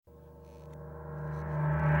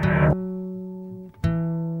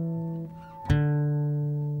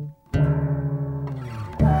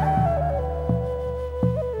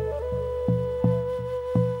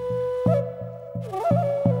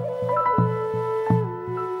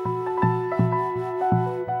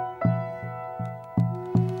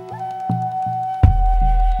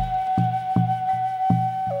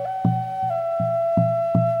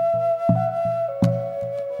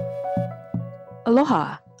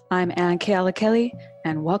Aloha, I'm Ann Kealakeli,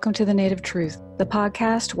 and welcome to The Native Truth, the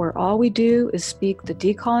podcast where all we do is speak the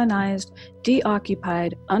decolonized,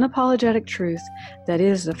 deoccupied, unapologetic truth that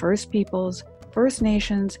is the First Peoples, First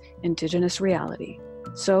Nations, Indigenous reality.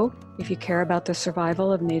 So, if you care about the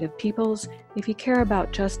survival of Native peoples, if you care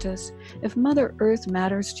about justice, if Mother Earth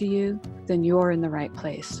matters to you, then you're in the right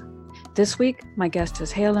place. This week, my guest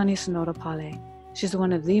is Healani Sonoda-Pale. She's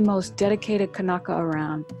one of the most dedicated Kanaka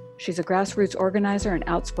around. She's a grassroots organizer and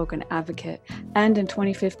outspoken advocate. And in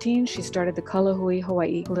 2015, she started the Kalahui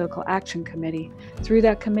Hawaii Political Action Committee. Through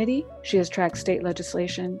that committee, she has tracked state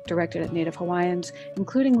legislation directed at Native Hawaiians,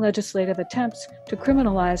 including legislative attempts to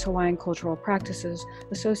criminalize Hawaiian cultural practices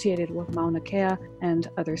associated with Mauna Kea and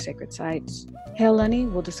other sacred sites.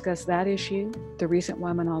 Healani will discuss that issue, the recent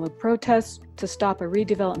Waimanalo protests to stop a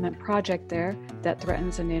redevelopment project there that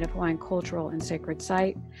threatens a Native Hawaiian cultural and sacred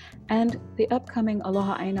site, and the upcoming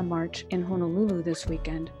Aloha Aina March in Honolulu this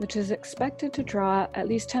weekend, which is expected to draw at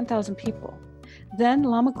least 10,000 people. Then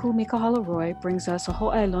Lamaku Mikahala Roy brings us a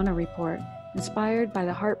Ho'ailona report inspired by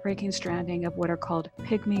the heartbreaking stranding of what are called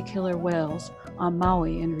pygmy killer whales on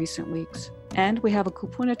Maui in recent weeks. And we have a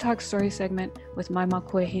Kupuna Talk story segment with Maima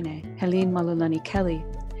Kuehine, Helene Malulani Kelly.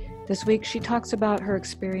 This week, she talks about her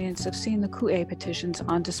experience of seeing the Ku'e petitions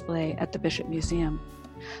on display at the Bishop Museum.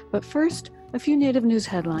 But first, a few Native news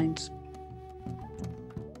headlines.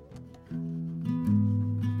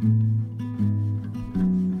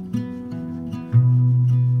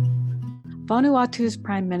 Vanuatu's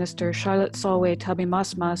Prime Minister Charlotte Solway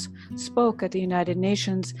Tabimasmas spoke at the United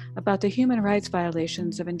Nations about the human rights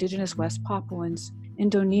violations of Indigenous West Papuans.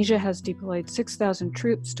 Indonesia has deployed 6,000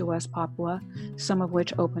 troops to West Papua, some of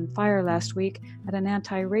which opened fire last week at an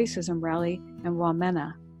anti-racism rally in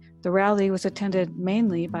Wamena. The rally was attended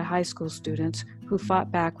mainly by high school students who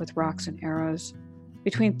fought back with rocks and arrows.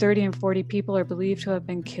 Between 30 and 40 people are believed to have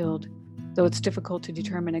been killed, though it's difficult to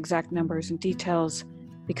determine exact numbers and details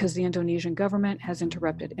because the Indonesian government has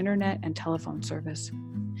interrupted internet and telephone service.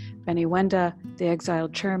 Benny Wenda, the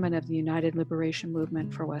exiled chairman of the United Liberation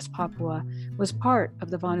Movement for West Papua, was part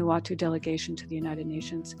of the Vanuatu delegation to the United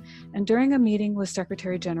Nations, and during a meeting with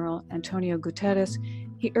Secretary General Antonio Guterres,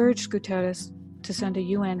 he urged Guterres to send a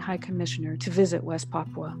UN High Commissioner to visit West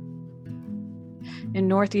Papua. In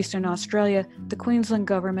northeastern Australia, the Queensland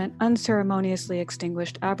government unceremoniously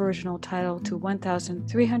extinguished Aboriginal title to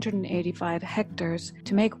 1,385 hectares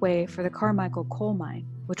to make way for the Carmichael coal mine,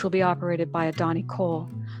 which will be operated by Adani Coal,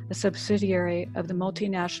 a subsidiary of the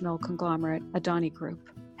multinational conglomerate Adani Group.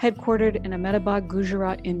 Headquartered in Ahmedabad,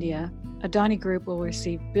 Gujarat, India, Adani Group will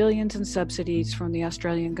receive billions in subsidies from the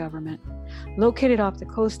Australian government. Located off the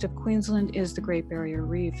coast of Queensland is the Great Barrier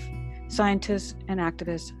Reef. Scientists and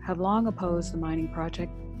activists have long opposed the mining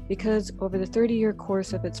project because over the 30-year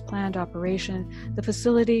course of its planned operation, the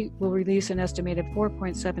facility will release an estimated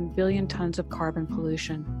 4.7 billion tons of carbon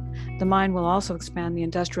pollution. The mine will also expand the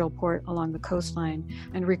industrial port along the coastline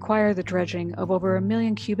and require the dredging of over 1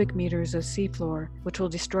 million cubic meters of seafloor, which will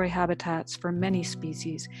destroy habitats for many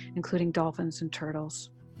species, including dolphins and turtles.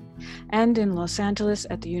 And in Los Angeles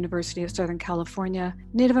at the University of Southern California,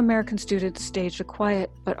 Native American students staged a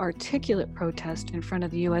quiet but articulate protest in front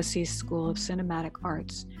of the USC School of Cinematic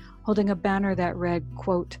Arts, holding a banner that read,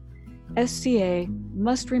 quote, "SCA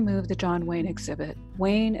must remove the John Wayne exhibit.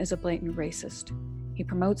 Wayne is a blatant racist. He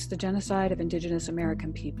promotes the genocide of Indigenous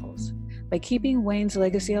American peoples. By keeping Wayne's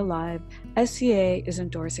legacy alive, SCA is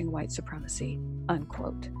endorsing white supremacy,"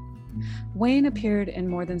 unquote. Wayne appeared in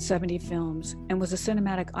more than 70 films and was a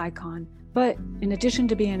cinematic icon, but in addition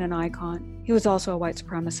to being an icon, he was also a white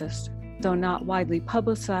supremacist. Though not widely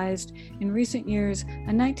publicized, in recent years,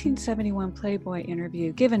 a 1971 Playboy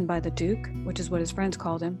interview given by the Duke, which is what his friends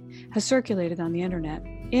called him, has circulated on the internet.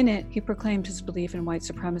 In it, he proclaimed his belief in white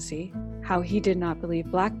supremacy, how he did not believe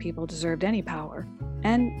Black people deserved any power,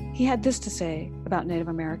 and he had this to say about Native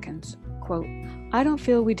Americans, quote, "I don't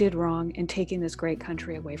feel we did wrong in taking this great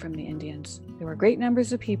country away from the Indians. There were great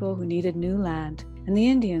numbers of people who needed new land, and the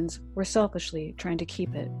Indians were selfishly trying to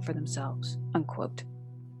keep it for themselves," unquote.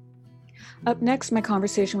 Up next, my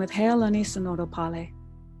conversation with Healani Sonoda-Pale.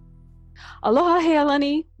 Aloha,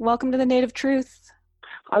 Healani. Welcome to The Native Truth.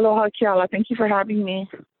 Aloha, Kiala. Thank you for having me.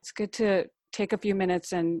 It's good to take a few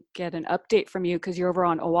minutes and get an update from you because you're over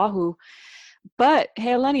on Oahu. But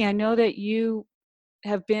Healani, I know that you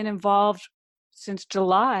have been involved since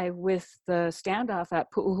July with the standoff at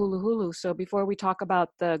Pu'uhuluhulu. So before we talk about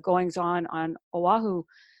the goings-on on Oahu,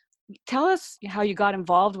 tell us how you got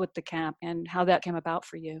involved with the camp and how that came about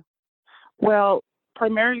for you. Well,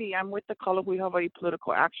 primarily I'm with the Kalahui Hawaii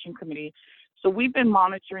Political Action Committee. So we've been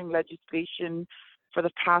monitoring legislation for the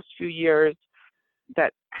past few years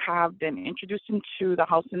that have been introduced into the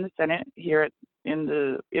House and the Senate here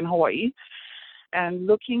in Hawaii, and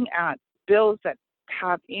looking at bills that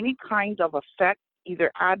have any kind of effect,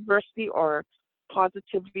 either adversely or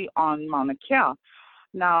positively, on Mauna Kea.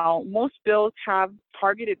 Now, most bills have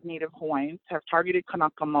targeted Native Hawaiians, have targeted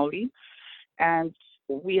Kanaka Maoli, and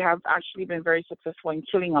we have actually been very successful in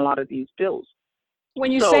killing a lot of these bills.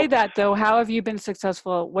 When you say that, though, how have you been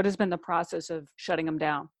successful? What has been the process of shutting them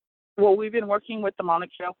down? Well, we've been working with the Mauna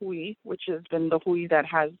Kea Hui, which has been the Hui that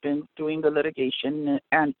has been doing the litigation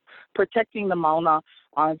and protecting the Mauna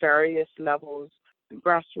on various levels,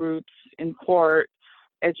 grassroots, in court,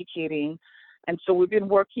 educating. And so we've been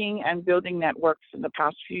working and building networks in the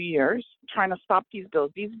past few years, trying to stop these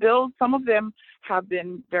bills. These bills, some of them have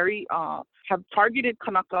been have targeted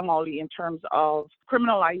Kanaka Maoli in terms of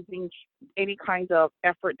criminalizing any kind of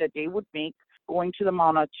effort that they would make going to the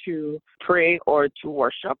Mauna to pray or to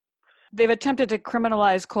worship. They've attempted to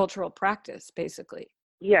criminalize cultural practice, basically.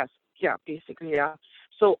 Yes, yeah, basically, yeah.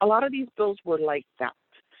 So a lot of these bills were like that.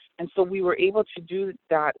 And so we were able to do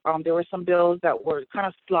that. There were some bills that were kind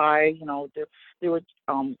of sly, there were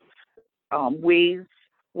ways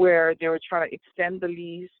where they were trying to extend the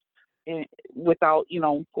lease without,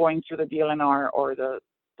 going through the DLNR or the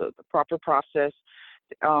proper process.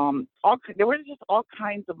 There were just all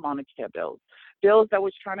kinds of Mauna Kea bills. Bills that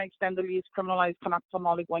was trying to extend the lease, criminalize Kanaka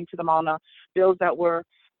Maoli going to the Mauna. Bills that were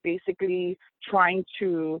basically trying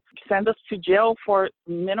to send us to jail for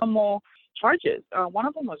minimal charges. One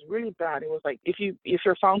of them was really bad. It was like if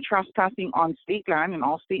you're found trespassing on state land, and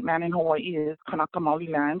all state land in Hawaii is Kanaka Maoli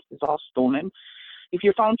land, is all stolen. If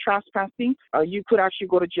you're found trespassing, you could actually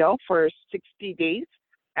go to jail for 60 days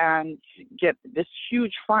and get this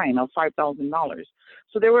huge fine of $5,000.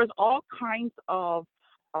 So there was all kinds of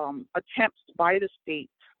attempts by the state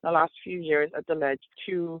in the last few years at the ledge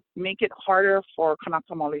to make it harder for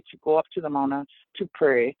Kanaka Maoli to go up to the Mauna, to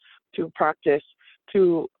pray, to practice,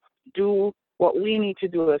 to do what we need to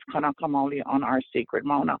do as Kanaka Maoli on our sacred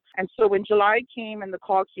Mauna. And so when July came and the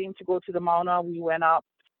call came to go to the Mauna, we went up.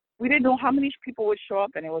 We didn't know how many people would show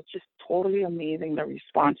up, and it was just totally amazing, the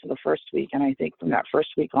response of the first week. And I think from that first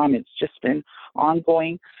week on, it's just been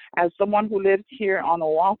ongoing. As someone who lives here on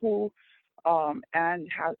Oahu and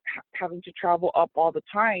having to travel up all the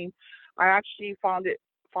time, I actually found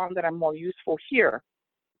that I'm more useful here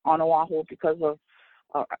on Oahu because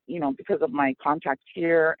of my contacts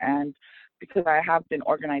here, and because I have been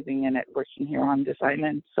organizing and networking here on this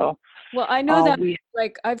island. So, well, I know that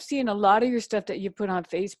I've seen a lot of your stuff that you put on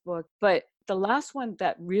Facebook, but the last one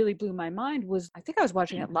that really blew my mind was, I think I was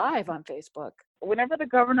watching it live on Facebook. Whenever the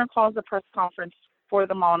governor calls a press conference for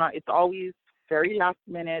the Mauna, it's always very last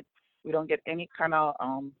minute. We don't get any kind of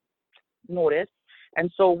notice.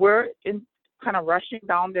 And so we're kind of rushing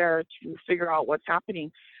down there to figure out what's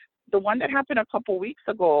happening. The one that happened a couple weeks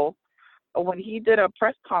ago, when he did a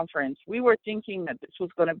press conference, we were thinking that this was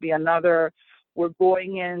going to be another, we're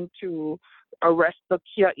going in to arrest the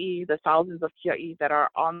kia'i, the thousands of kia'i that are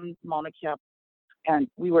on Mauna Kea, and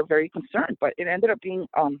we were very concerned. But it ended up being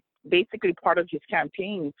basically part of his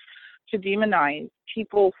campaign to demonize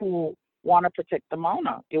people who want to protect the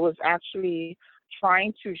Mauna. It was actually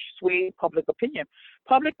trying to sway public opinion.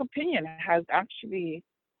 Public opinion has actually...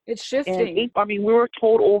 It's shifting. We were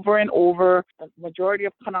told over and over, the majority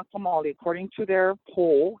of Kanaka Maoli, according to their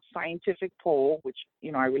poll, scientific poll, which,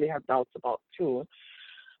 I really have doubts about too,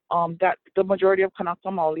 that the majority of Kanaka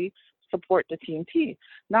Maoli support the TNT.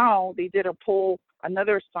 Now, they did a poll,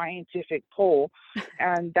 another scientific poll,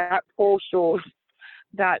 and that poll shows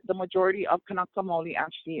that the majority of Kanaka Maoli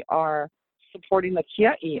actually are supporting the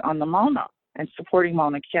kia'i on the Mauna and supporting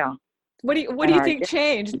Mauna Kea. What do you think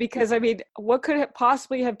changed? Because, what could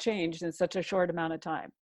possibly have changed in such a short amount of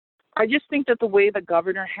time? I just think that the way the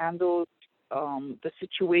governor handled the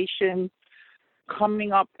situation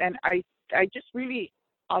coming up, and I just really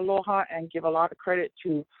aloha and give a lot of credit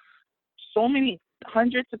to so many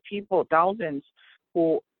hundreds of people, thousands,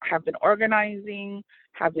 who have been organizing,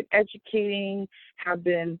 have been educating, have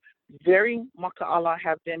been very maka'ala,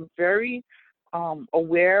 have been very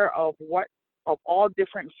aware of all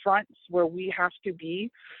different fronts where we have to be.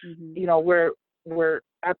 Mm-hmm. We're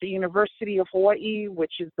at the University of Hawaii,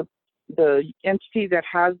 which is the entity that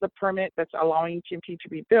has the permit that's allowing TNT to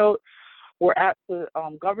be built. We're at the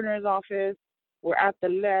governor's office. We're at the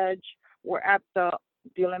ledge. We're at the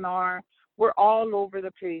DLNR. We're all over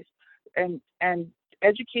the place, and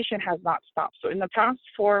education has not stopped. So in the past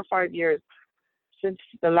 4 or 5 years, since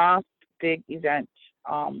the last big event,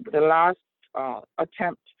 the last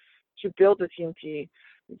attempt to build the TNT,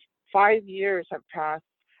 5 years have passed,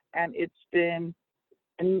 and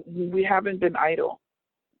we haven't been idle.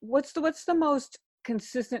 What's the most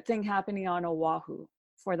consistent thing happening on Oahu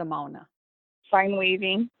for the Mauna? Sign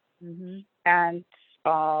waving, Mm-hmm. and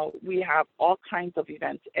we have all kinds of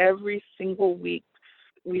events. Every single week,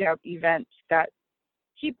 we have events that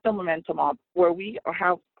keep the momentum up, where we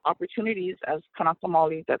have opportunities as Kanaka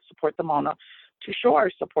Maoli that support the Mauna to show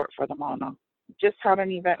our support for the Mauna. Just had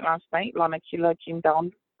an event last night. Lana Kila came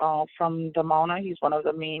down from the Mauna. He's one of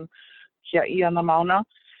the main kia'i on the Mauna,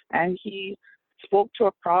 and he spoke to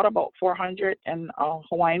a crowd, about 400 in a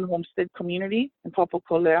Hawaiian homestead community in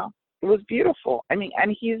Papakolea. It was beautiful. I mean,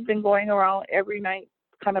 and he's been going around every night,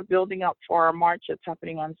 kind of building up for our march that's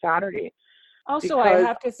happening on Saturday. Also, I Because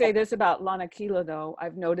have to say this about Lana Kila, though.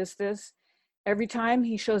 I've noticed this. Every time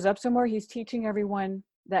he shows up somewhere, he's teaching everyone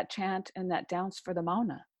that chant and that dance for the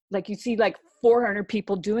Mauna. Like you see like 400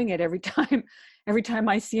 people doing it every time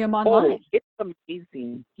I see him online. it's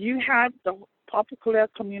amazing. You have the Papakolea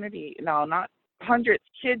community now, not hundreds,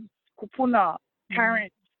 kids, kupuna,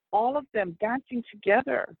 parents, all of them dancing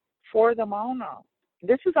together for the Mauna.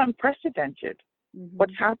 This is unprecedented.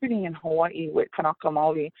 What's happening in Hawaii with Kanaka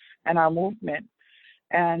Maoli and our movement.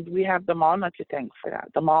 And we have the Mauna to thank for that.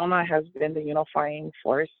 The Mauna has been the unifying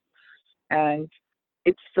force, and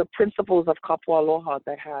it's the principles of Kapua Aloha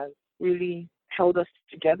that has really held us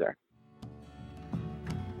together.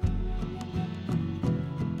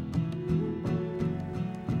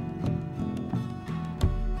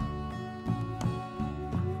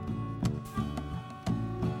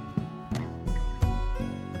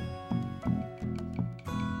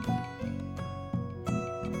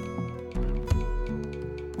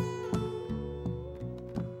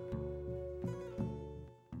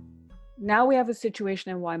 Now we have a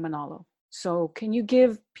situation in Waimanalo. So can you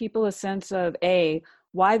give people a sense of A,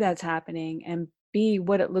 why that's happening, and B,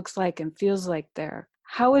 what it looks like and feels like there?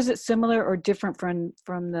 How is it similar or different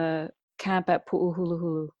from the camp at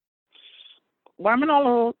Pu'uhuluhulu?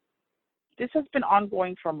 Waimanalo, this has been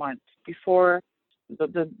ongoing for months before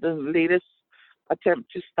the latest attempt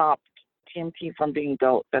to stop TNT from being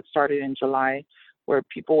built that started in July, where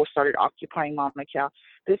people started occupying Mauna Kea.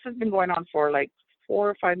 This has been going on for like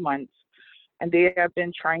 4 or 5 months, and they have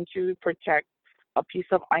been trying to protect a piece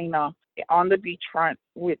of Aina on the beachfront,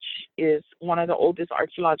 which is one of the oldest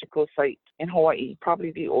archaeological sites in Hawaii,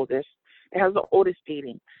 probably the oldest. It has the oldest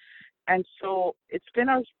dating. And so it's been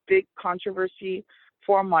a big controversy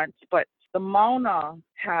for months, but the Mauna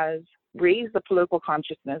has raised the political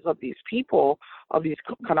consciousness of these people, of these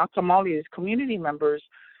Kanaka Maoli, these community members,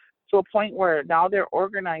 to a point where now they're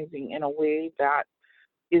organizing in a way that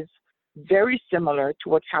is very similar to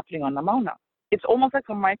what's happening on the Mauna. It's almost like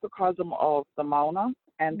a microcosm of the Mauna,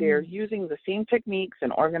 and they're using the same techniques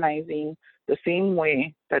and organizing the same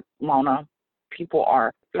way that Mauna people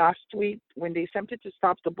are. Last week, when they attempted to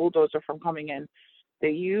stop the bulldozer from coming in,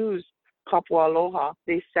 they used Kapua Aloha.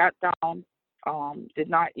 They sat down, did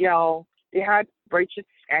not yell. They had righteous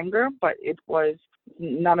anger, but it was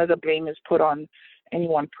none of the blame is put on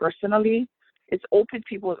anyone personally. It's opened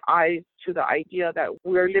people's eyes to the idea that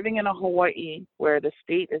we're living in a Hawaii where the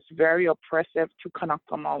state is very oppressive to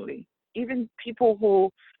Kanaka Maoli. Even people who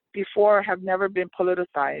before have never been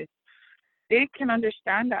politicized, they can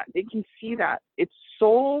understand that. They can see that. It's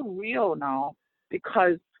so real now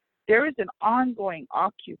because there is an ongoing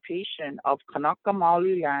occupation of Kanaka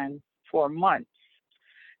Maoli land for months.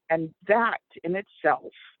 And that in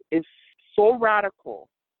itself is so radical.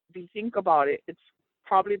 If you think about it, it's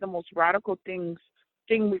probably the most radical thing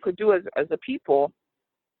we could do as a people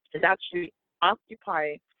is actually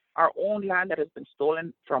occupy our own land that has been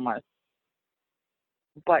stolen from us.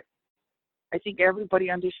 But I think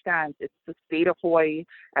everybody understands it's the state of Hawaii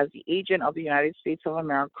as the agent of the United States of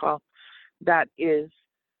America that is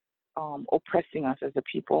oppressing us as a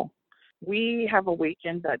people. We have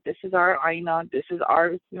awakened that this is our Aina, this is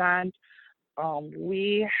our land.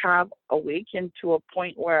 We have awakened to a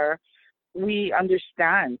point where we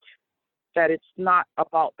understand that it's not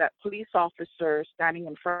about that police officer standing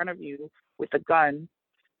in front of you with a gun.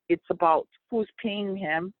 It's about who's paying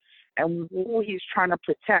him and who he's trying to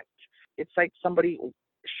protect. It's like somebody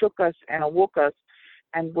shook us and awoke us,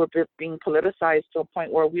 and we're being politicized to a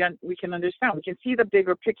point where we can understand. We can see the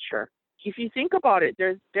bigger picture. If you think about it,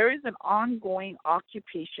 there is an ongoing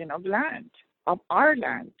occupation of land, of our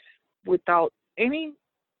land, without any.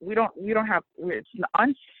 We don't have. It's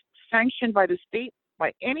unsanctioned by the state,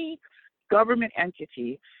 by any government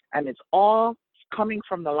entity, and it's all coming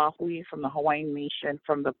from the Lahui, from the Hawaiian nation,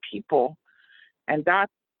 from the people, and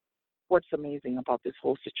that's what's amazing about this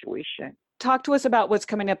whole situation. Talk to us about what's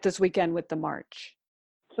coming up this weekend with the march.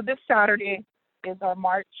 So this Saturday is our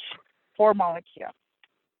march for Mauna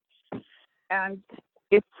Kea. And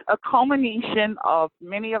It's a culmination of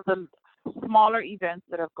many of the smaller events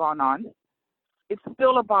that have gone on. It's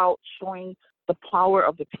still about showing the power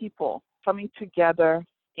of the people coming together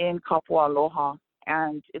in Kapua Aloha.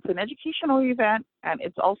 And it's an educational event, and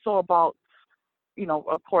it's also about,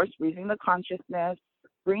 of course, raising the consciousness,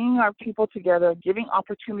 bringing our people together, giving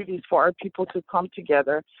opportunities for our people to come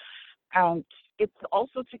together. And it's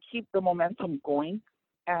also to keep the momentum going,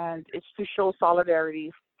 and it's to show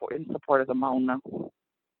solidarity in support of the Mauna.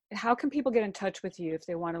 How can people get in touch with you if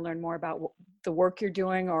they want to learn more about the work you're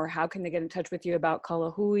doing, or how can they get in touch with you about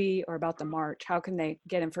Kalahui or about the march? How can they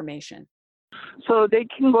get information? So they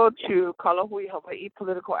can go to Kalahui Hawaii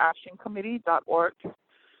Political Action Committee.org,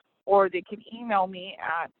 or they can email me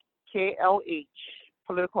at KLH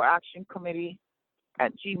Political Action Committee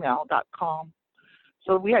at gmail.com.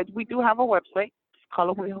 So we do have a website,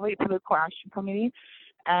 Kalahui Hawaii Political Action Committee,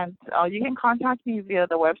 and you can contact me via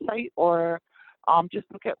the website, or just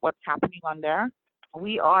look at what's happening on there.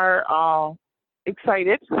 We are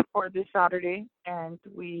excited for this Saturday, and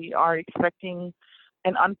we are expecting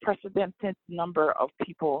an unprecedented number of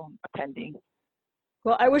people attending.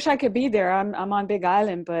 Well, I wish I could be there. I'm on Big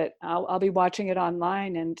Island, but I'll be watching it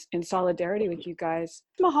online and in solidarity with you guys.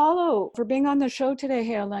 Mahalo for being on the show today,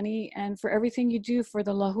 Healani, and for everything you do for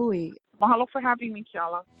the Lahui. Mahalo for having me,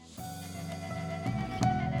 Kiala.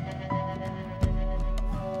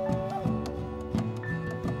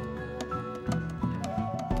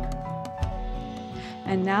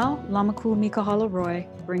 And now, Lamaku Mikahala Roy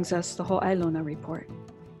brings us the Ho'ailona Report.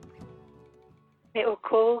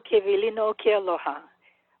 Me'oko kevilino ke aloha.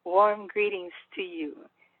 Warm greetings to you.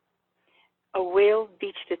 A whale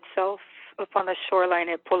beached itself upon the shoreline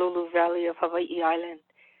at Pololu Valley of Hawaii Island.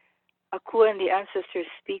 Akua and the ancestors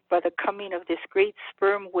speak by the coming of this great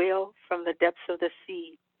sperm whale from the depths of the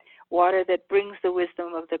sea, water that brings the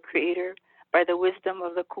wisdom of the Creator by the wisdom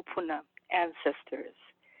of the Kupuna, ancestors.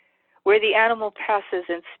 Where the animal passes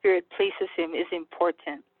and spirit places him is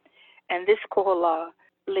important, and this kohola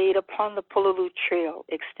laid upon the Pololu Trail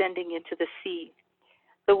extending into the sea.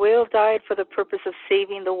 The whale died for the purpose of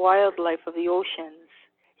saving the wildlife of the oceans.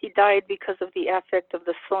 He died because of the effect of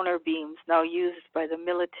the sonar beams now used by the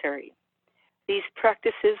military. These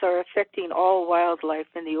practices are affecting all wildlife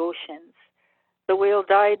in the oceans. The whale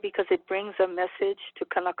died because it brings a message to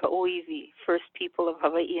Kanaka Oiwi, first people of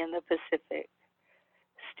Hawaii and the Pacific.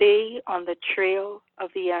 Stay on the trail of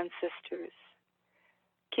the ancestors.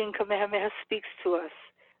 King Kamehameha speaks to us.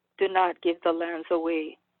 Do not give the lands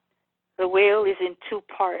away. The whale is in two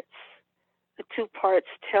parts. The two parts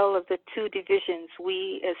tell of the two divisions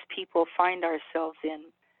we as people find ourselves in.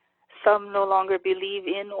 Some no longer believe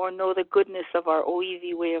in or know the goodness of our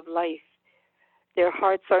Oiwi way of life. Their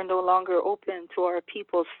hearts are no longer open to our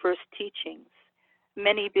people's first teachings.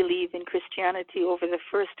 Many believe in Christianity over the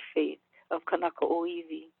first faith of Kanaka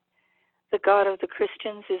Oiwi. The God of the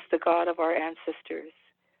Christians is the God of our ancestors.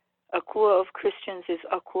 Akua of Christians is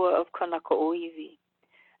Akua of Kanaka Oiwi.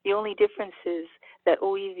 The only difference is that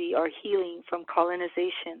Oiwi are healing from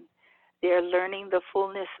colonization. They are learning the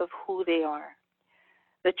fullness of who they are.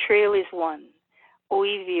 The trail is one.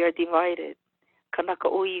 Oiwi are divided. Kanaka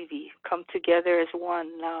Oiwi come together as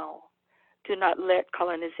one now. Do not let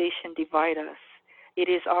colonization divide us. It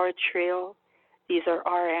is our trail. These are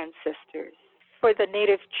our ancestors. For the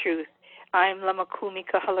native truth, I'm Lamaku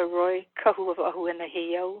Mikahala Roy, Kahu of Ahuena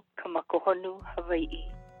Heiau, Kamakohonu, Hawaii.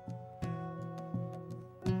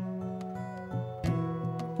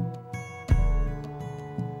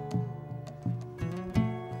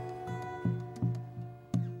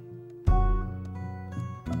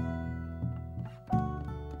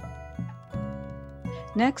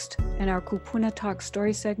 Next, in our Kupuna Talk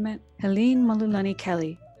story segment, Helene Malulani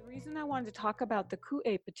Kelly. The reason I wanted to talk about the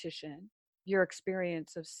Ku'e petition, your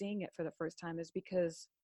experience of seeing it for the first time, is because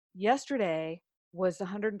yesterday was the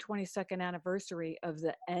 122nd anniversary of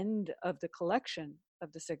the end of the collection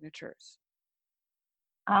of the signatures.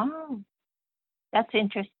 Oh, that's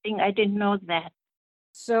interesting. I didn't know that.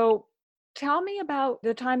 So tell me about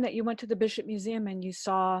the time that you went to the Bishop Museum and you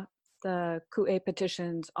saw the Ku'e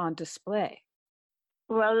petitions on display.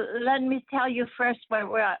 Well, let me tell you first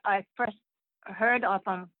where I first heard of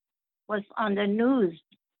them was on the news.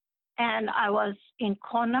 And I was in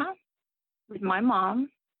Kona with my mom.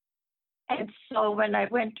 And so when I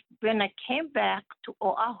came back to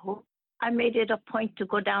Oahu, I made it a point to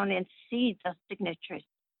go down and see the signatures.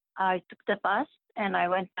 I took the bus and I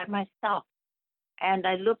went by myself. And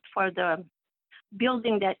I looked for the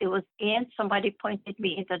building that it was in. Somebody pointed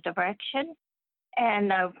me in the direction.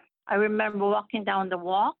 And I remember walking down the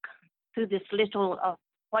walk to this little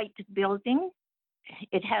white building.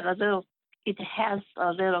 It had a little it has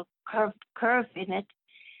a little curve in it,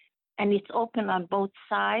 and it's open on both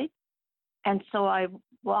sides. And so I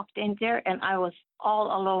walked in there, and I was all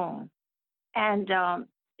alone. And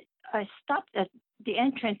I stopped at the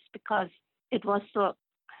entrance because it was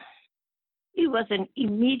an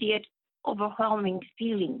immediate, overwhelming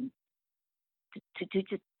feeling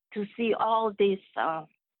to see all these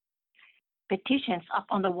petitions up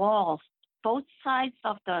on the walls. Both sides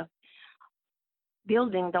of the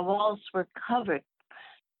building, the walls were covered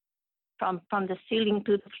from the ceiling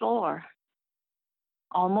to the floor,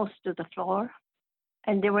 almost to the floor.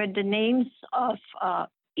 And there were the names of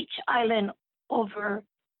each island over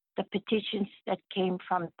the petitions that came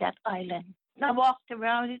from that island. And I walked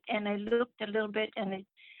around it, and I looked a little bit, and I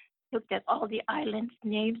looked at all the islands'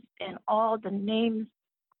 names and all the names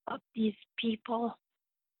of these people.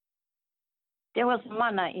 There was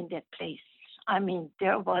manna in that place. I mean,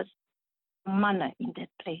 there was manna in that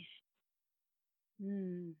place.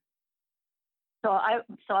 Mm. So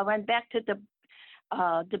I went back to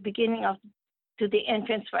the beginning to the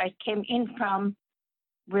entrance where I came in from,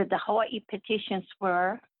 where the Hawaii petitions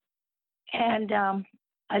were, and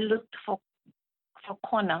I looked for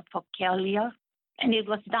Kona, for Kealia, and it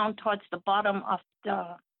was down towards the bottom of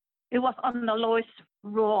it was on the lowest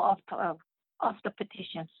row of the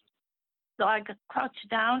petitions. So I crouched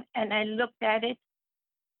down and I looked at it,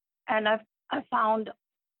 and I found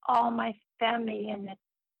all my family in it.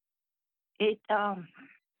 It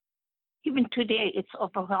even today it's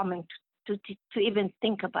overwhelming to even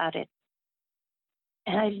think about it.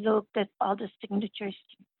 And I looked at all the signatures.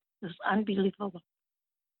 It was unbelievable.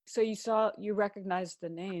 So you recognized the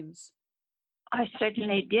names. I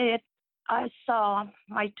certainly did. I saw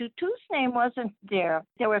my tutu's name wasn't there.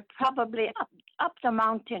 They were probably up the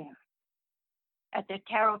mountain at the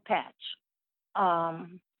taro patch.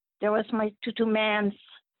 There was my tutu man's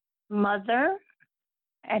mother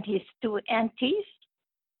and his two aunties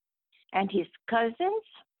and his cousins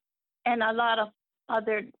and a lot of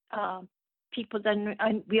other people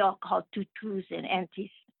that we all called tutus and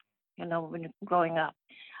aunties, when growing up.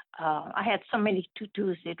 I had so many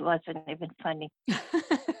tutus, it wasn't even funny.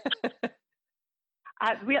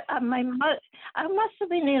 I must have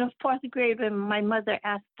been in the fourth grade when my mother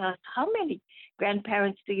asked us, how many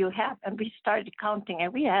grandparents do you have? And we started counting,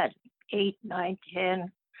 and we had 8, 9,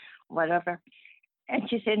 10, whatever. And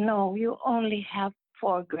she said, no, you only have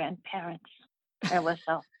 4 grandparents. That was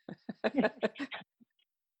all. It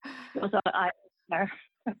was all I there.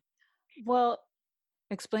 Well,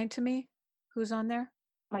 explain to me who's on there.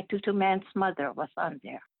 My tutu man's mother was on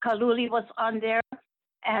there. Kaluli was on there,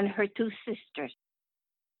 and her 2 sisters,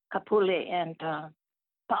 Kapule and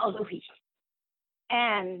Paoluhi,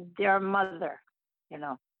 and their mother,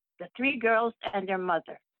 the 3 girls and their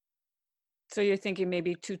mother. So you're thinking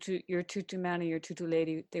maybe your tutu man and your tutu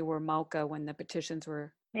lady, they were Mauka when the petitions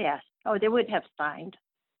were... Yes. Oh, they would have signed.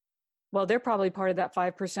 Well, they're probably part of that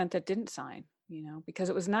 5% that didn't sign, because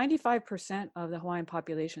it was 95% of the Hawaiian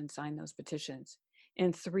population signed those petitions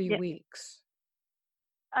in 3 weeks.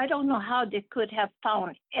 I don't know how they could have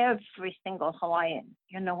found every single Hawaiian.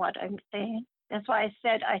 You know what I'm saying? That's why I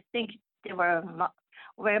said I think they were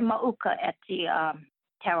Mauka at the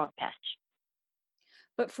taro patch.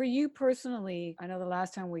 But for you personally, I know the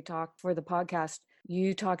last time we talked for the podcast,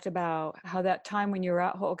 you talked about how that time when you were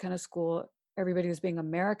at Ho'okana School, everybody was being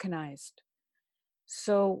Americanized.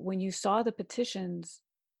 So when you saw the petitions,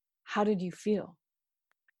 how did you feel?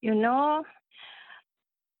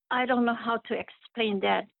 I don't know how to explain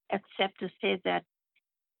that except to say that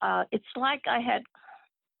it's like I had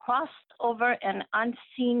crossed over an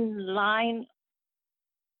unseen line,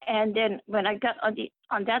 and then when I got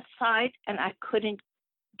on that side, and I couldn't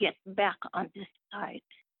get back on this side.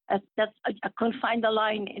 I couldn't find the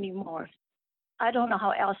line anymore. I don't know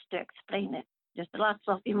how else to explain it. There's lots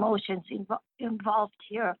of emotions involved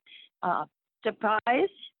here. Surprise,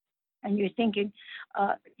 and you're thinking,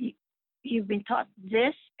 you've been taught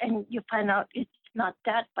this, and you find out it's not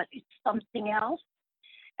that, but it's something else.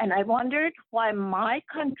 And I wondered why my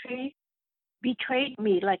country betrayed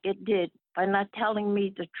me like it did by not telling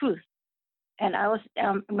me the truth. And I was,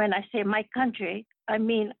 when I say my country, I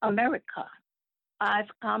mean America. I've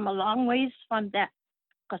come a long ways from that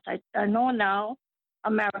because I know now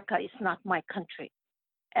America is not my country.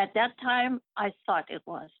 At that time, I thought it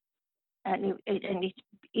was, and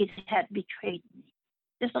it had betrayed me.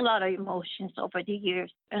 There's a lot of emotions over the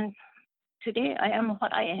years, and today I am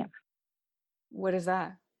what I am. What is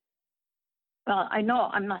that? Well, I know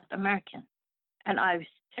I'm not American, and I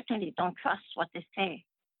certainly don't trust what they say.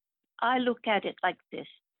 I look at it like this.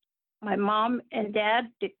 My mom and dad,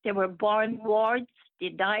 they were born wards They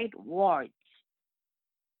died wards.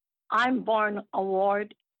 I'm born a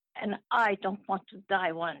ward, and I don't want to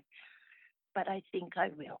die one, but I think I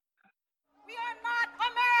will. We are not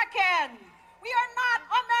American! We are not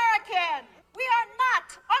American! We are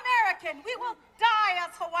not American! We will die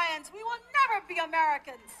as Hawaiians. We will never be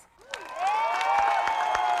Americans.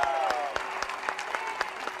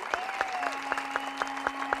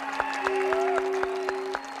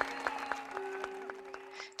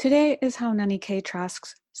 Today is Haunani-Kay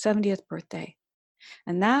Trask's 70th birthday,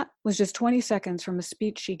 and that was just 20 seconds from a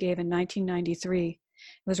speech she gave in 1993. It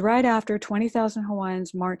was right after 20,000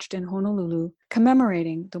 Hawaiians marched in Honolulu,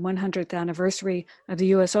 commemorating the 100th anniversary of the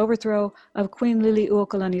U.S. overthrow of Queen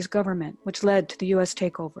Liliuokalani's government, which led to the U.S.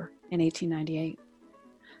 takeover in 1898.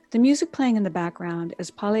 The music playing in the background is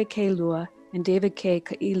Pale K. Lua and David K.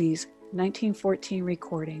 Ka'ili's 1914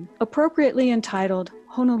 recording, appropriately entitled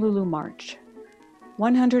Honolulu March.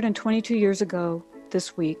 122 years ago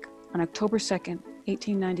this week, on October 2nd,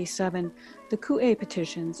 1897, the Ku'e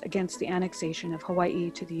petitions against the annexation of Hawaii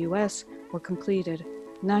to the U.S. were completed.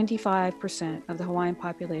 95% of the Hawaiian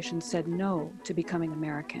population said no to becoming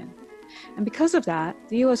American. And because of that,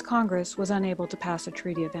 the U.S. Congress was unable to pass a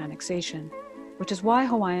treaty of annexation, which is why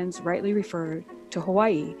Hawaiians rightly referred to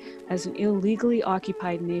Hawaii as an illegally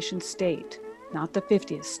occupied nation state, not the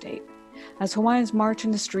 50th state. As Hawaiians march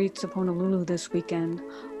in the streets of Honolulu this weekend,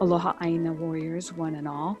 aloha aina warriors, one and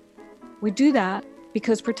all, we do that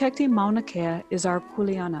because protecting Mauna Kea is our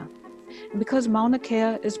kuleana, and because Mauna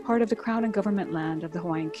Kea is part of the crown and government land of the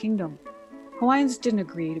Hawaiian Kingdom. Hawaiians didn't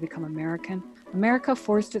agree to become American. America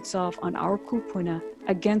forced itself on our kupuna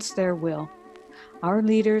against their will. Our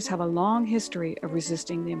leaders have a long history of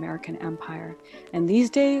resisting the American empire, and these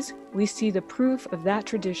days we see the proof of that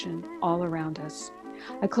tradition all around us.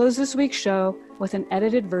 I close this week's show with an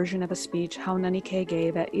edited version of a speech Haunani-Kay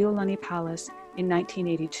gave at Healani Palace in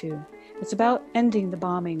 1982. It's about ending the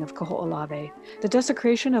bombing of Kaho'olawe. The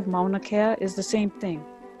desecration of Mauna Kea is the same thing.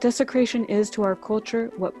 Desecration is to our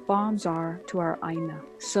culture what bombs are to our aina.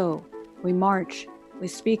 So, we march, we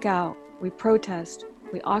speak out, we protest,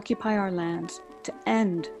 we occupy our lands to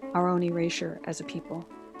end our own erasure as a people.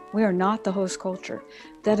 We are not the host culture.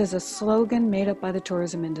 That is a slogan made up by the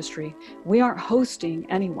tourism industry. We aren't hosting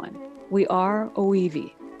anyone. We are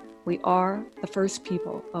Oiwi. We are the first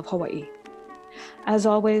people of Hawaii. As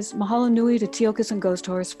always, mahalo nui to Tiokas and Ghost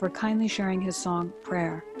Horse for kindly sharing his song,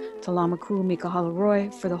 Prayer, to Lamaku Mikahalo Roy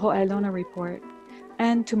for the Ho'ailona Report,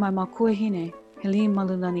 and to my makuahine, Helene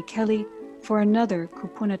Malulani Kelly, for another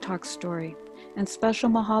Kupuna Talk story. And special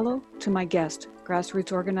mahalo to my guest,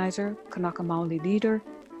 grassroots organizer, Kanaka Maoli leader,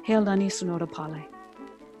 Healani Sonoda-Pale.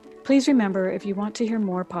 Please remember, if you want to hear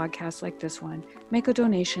more podcasts like this one, make a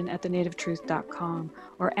donation at thenativetruth.com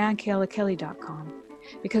or annkealakelly.com,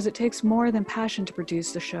 because it takes more than passion to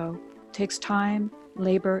produce the show. It takes time,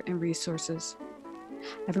 labor, and resources.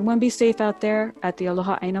 Everyone be safe out there at the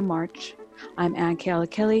Aloha Aina March. I'm Ann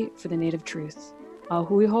Keala-Kelly for The Native Truth.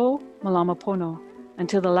 Ahuiho, malama pono.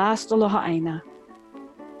 Until the last Aloha Aina.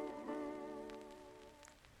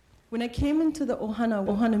 When I came into the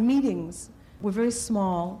Ohana meetings, were very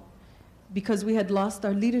small because we had lost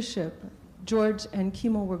our leadership. George and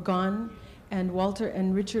Kimo were gone, and Walter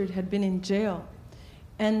and Richard had been in jail.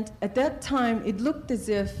 And at that time, it looked as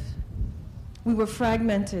if we were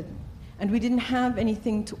fragmented, and we didn't have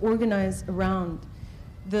anything to organize around.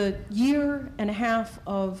 The year and a half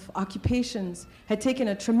of occupations had taken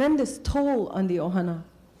a tremendous toll on the Ohana.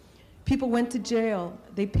 People went to jail.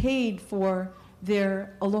 They paid for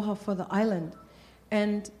their aloha for the island.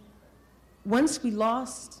 And once we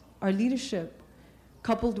lost our leadership,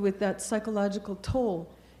 coupled with that psychological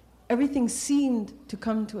toll, everything seemed to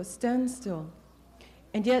come to a standstill.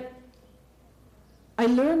 And yet, I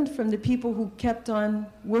learned from the people who kept on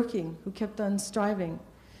working, who kept on striving,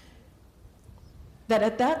 that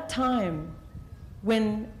at that time,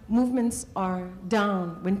 when movements are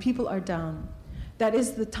down, when people are down, that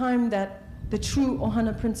is the time that the true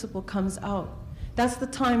Ohana principle comes out. That's the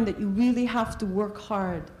time that you really have to work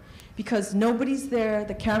hard, because nobody's there,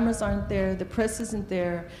 the cameras aren't there, the press isn't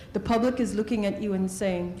there, the public is looking at you and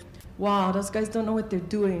saying, wow, those guys don't know what they're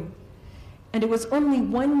doing. And it was only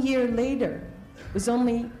 1 year later, it was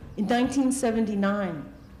only in 1979,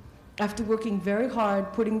 after working very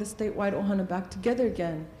hard, putting the statewide Ohana back together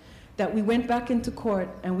again, that we went back into court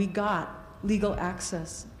and we got legal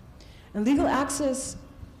access. And legal access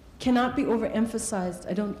cannot be overemphasized,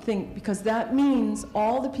 I don't think, because that means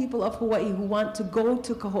all the people of Hawaii who want to go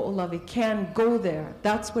to Kaho'olawe can go there.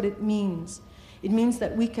 That's what it means. It means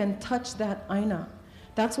that we can touch that aina.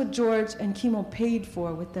 That's what George and Kimo paid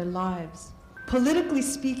for with their lives. Politically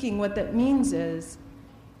speaking, what that means is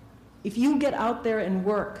If you get out there and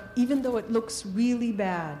work, even though it looks really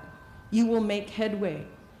bad, you will make headway.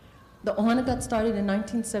 The Ohana got started in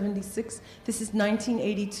 1976. This is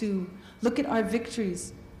 1982. Look at our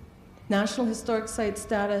victories. National Historic Site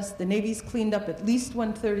status. The Navy's cleaned up at least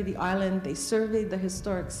 1/3 of the island. They surveyed the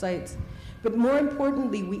historic sites. But more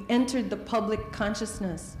importantly, we entered the public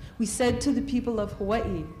consciousness. We said to the people of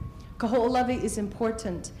Hawaii, Kaho'olawe is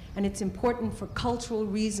important, and it's important for cultural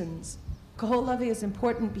reasons. Kaho'olawe is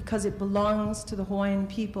important because it belongs to the Hawaiian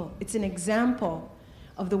people. It's an example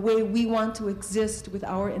of the way we want to exist with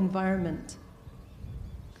our environment.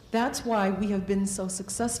 That's why we have been so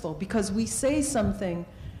successful, because we say something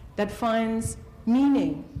that finds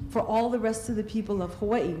meaning for all the rest of the people of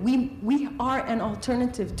Hawaii. We are an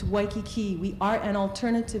alternative to Waikiki. We are an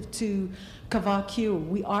alternative to Kawakio.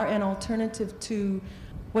 We are an alternative to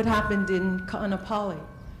what happened in Ka'anapali.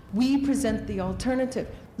 We present the alternative.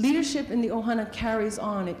 Leadership in the Ohana carries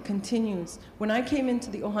on, it continues. When I came into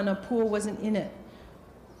the Ohana, Pua wasn't in it.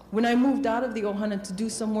 When I moved out of the Ohana to do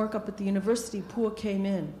some work up at the university, Pua came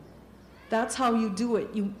in. That's how you do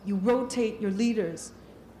it. You rotate your leaders,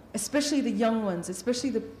 especially the young ones, especially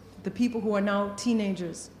the people who are now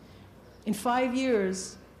teenagers. In 5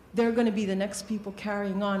 years, they're going to be the next people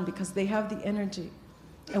carrying on because they have the energy.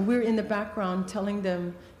 And we're in the background telling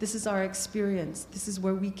them, this is our experience, this is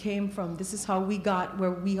where we came from, this is how we got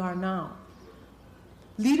where we are now.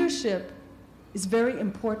 Leadership is very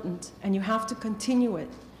important, and you have to continue it.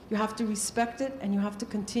 You have to respect it, and you have to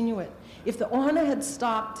continue it. If the Ohana had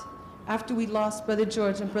stopped after we lost Brother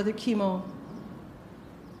George and Brother Kimo,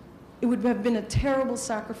 it would have been a terrible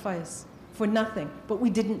sacrifice for nothing, but we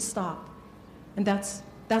didn't stop. And that's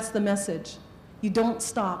the message. You don't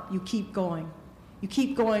stop, you keep going. You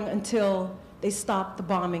keep going until they stop the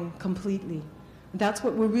bombing completely. And that's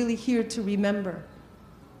what we're really here to remember.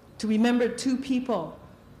 To remember two people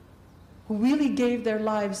who really gave their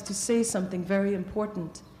lives to say something very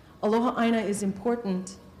important. Aloha Aina is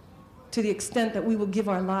important to the extent that we will give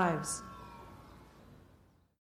our lives.